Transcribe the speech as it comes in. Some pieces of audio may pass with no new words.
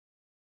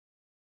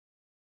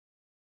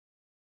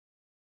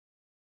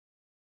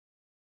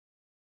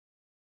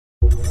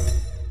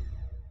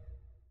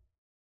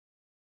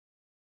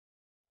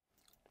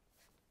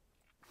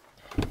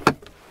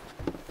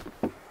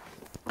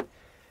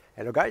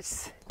Hello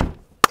guys,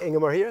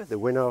 Ingemar here, the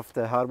winner of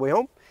the Hard Way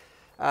Home.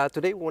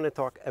 Today we want to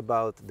talk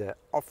about the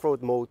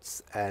off-road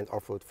modes and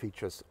off-road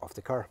features of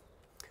the car.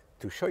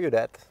 To show you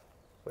that,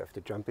 we have to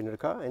jump into the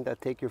car and I'll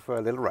take you for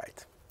a little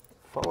ride.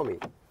 Follow me.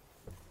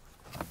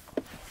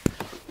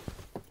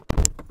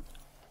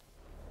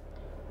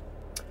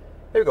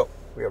 Here we go.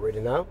 We are ready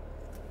now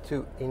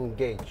to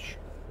engage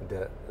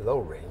the low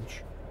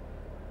range.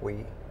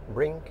 We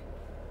bring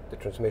the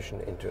transmission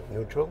into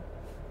neutral,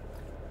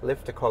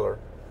 lift the collar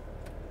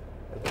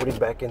and put it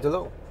back into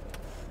low.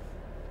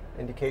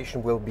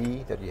 Indication will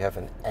be that you have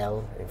an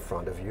L in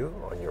front of you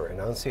on your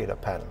annunciator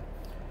panel.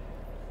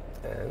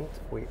 And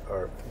we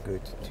are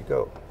good to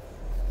go.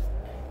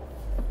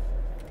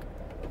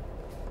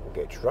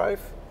 Engage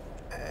drive,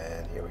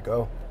 and here we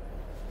go.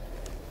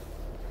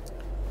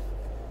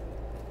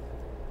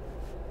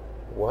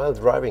 While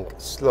driving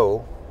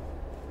slow,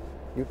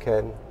 you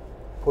can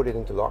put it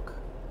into lock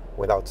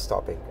without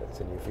stopping.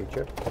 That's a new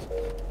feature.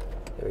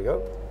 Here we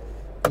go.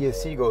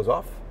 ESC goes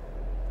off.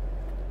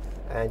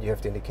 And you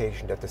have the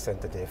indication that the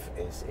center diff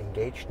is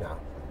engaged now.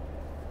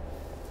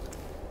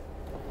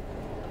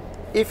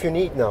 If you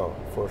need now,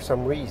 for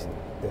some reason,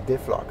 the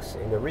diff locks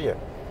in the rear,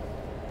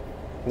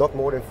 not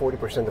more than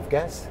 40% of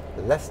gas,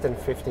 less than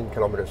 15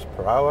 kilometers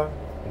per hour,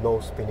 no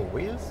spinning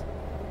wheels,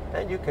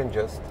 and you can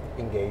just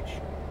engage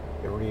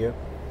the rear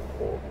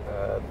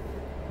or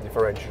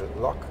differential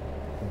lock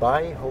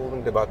by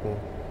holding the button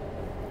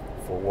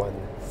for 1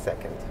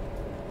 second.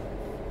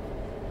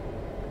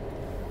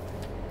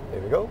 There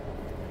we go.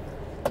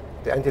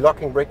 The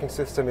anti-locking braking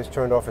system is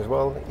turned off as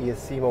well.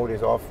 ESC mode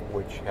is off,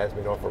 which has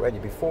been off already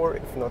before.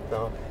 If not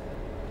now,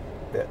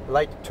 the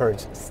light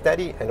turns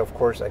steady, and of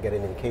course I get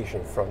an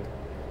indication in front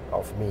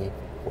of me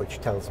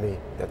which tells me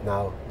that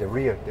now the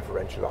rear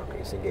differential lock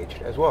is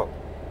engaged as well.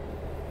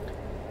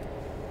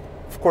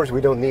 Of course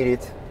we don't need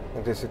it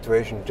in this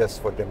situation,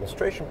 just for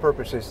demonstration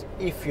purposes.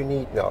 If you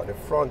need now the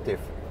front diff,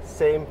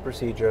 same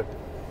procedure.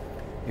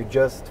 You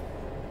just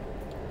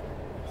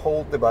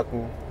hold the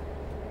button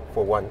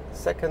for 1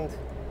 second,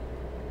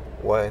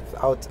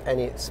 without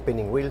any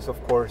spinning wheels,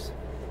 of course,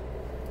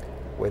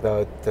 with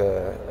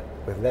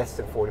less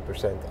than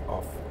 40%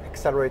 of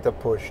accelerator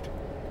pushed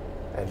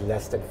and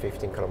less than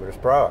 15 kilometers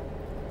per hour.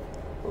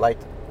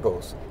 Light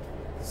goes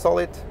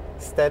solid,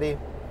 steady,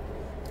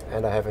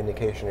 and I have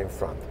indication in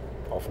front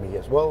of me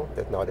as well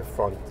that now the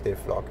front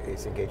diff lock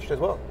is engaged as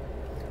well.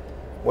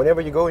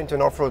 Whenever you go into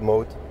an off-road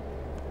mode,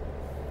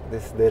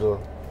 this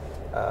little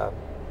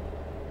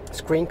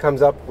screen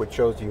comes up which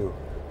shows you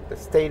the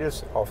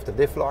status of the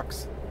diff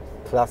locks,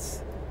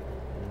 plus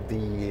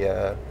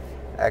the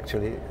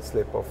actually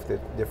slip of the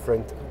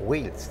different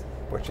wheels,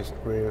 which is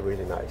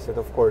really nice. And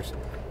of course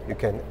you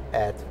can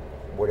add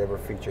whatever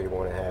feature you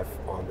want to have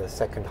on the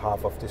second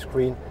half of the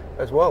screen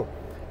as well.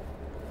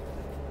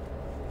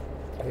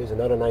 Here's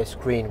another nice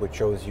screen which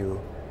shows you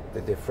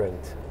the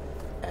different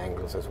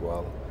angles as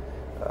well,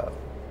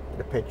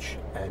 the pitch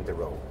and the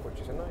roll, which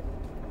is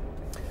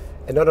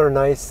another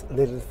nice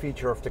little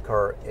feature of the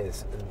car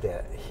is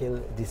the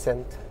hill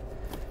descent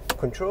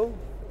control.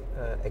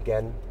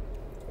 Again,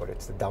 or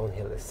it's the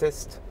downhill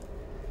assist.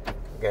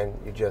 Again,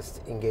 you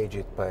just engage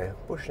it by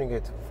pushing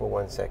it for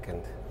 1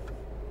 second.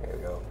 There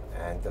we go.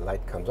 And the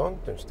light comes on,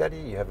 turns steady.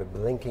 You have a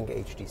blinking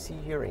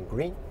HDC here in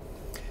green.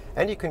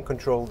 And you can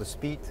control the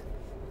speed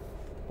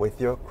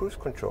with your cruise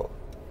control.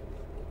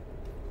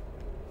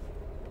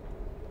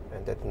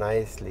 And that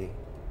nicely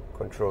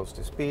controls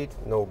the speed,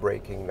 no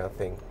braking,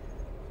 nothing.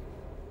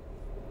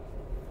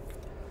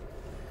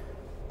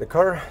 The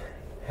car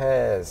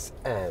has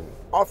an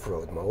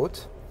off-road mode.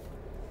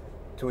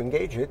 To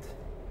engage it,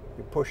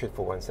 you push it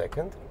for 1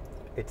 second,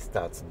 it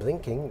starts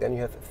blinking, then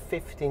you have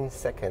 15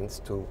 seconds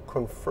to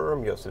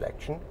confirm your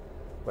selection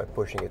by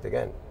pushing it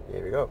again.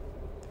 Here we go.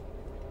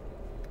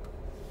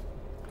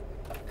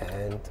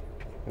 And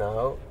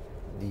now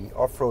the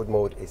off-road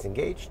mode is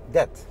engaged.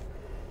 That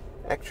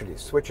actually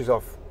switches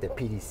off the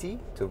PDC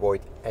to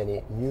avoid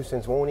any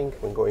nuisance warning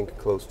when going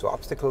close to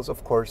obstacles,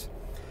 of course.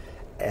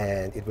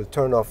 And it will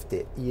turn off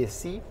the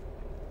ESC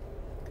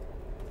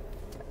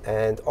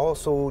and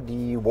also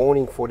the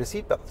warning for the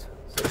seatbelt.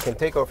 So you can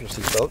take off your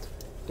seatbelt,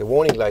 the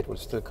warning light will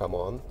still come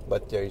on,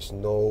 but there is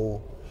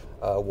no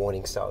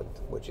warning sound,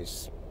 which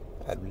is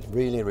a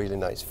really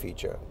nice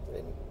feature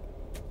in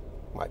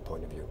my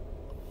point of view.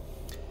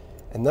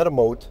 Another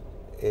mode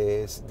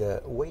is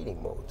the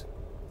waiting mode.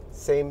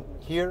 Same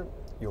here,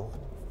 you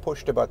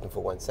push the button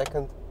for 1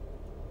 second,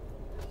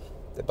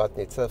 the button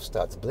itself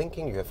starts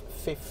blinking, you have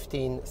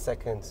 15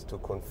 seconds to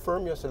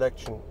confirm your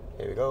selection.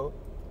 Here we go.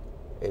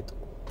 It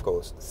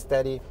goes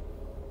steady.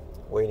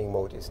 Waiting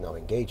mode is now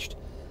engaged.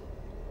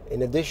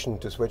 In addition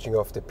to switching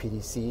off the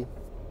PDC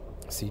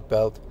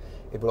seatbelt,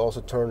 it will also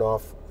turn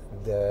off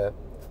the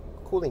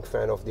cooling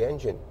fan of the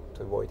engine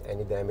to avoid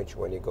any damage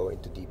when you go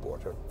into deep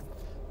water.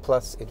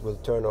 Plus it will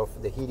turn off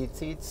the heated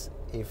seats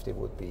if they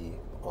would be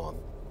on.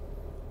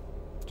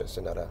 Just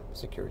another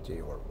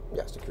security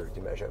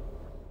measure.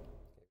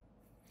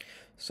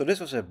 So this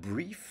was a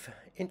brief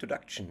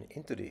introduction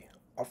into the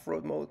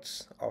off-road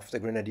modes of the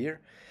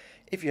Grenadier.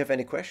 If you have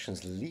any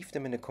questions, leave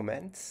them in the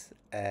comments,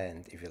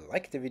 and if you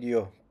like the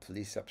video,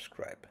 please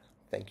subscribe.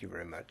 Thank you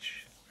very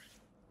much.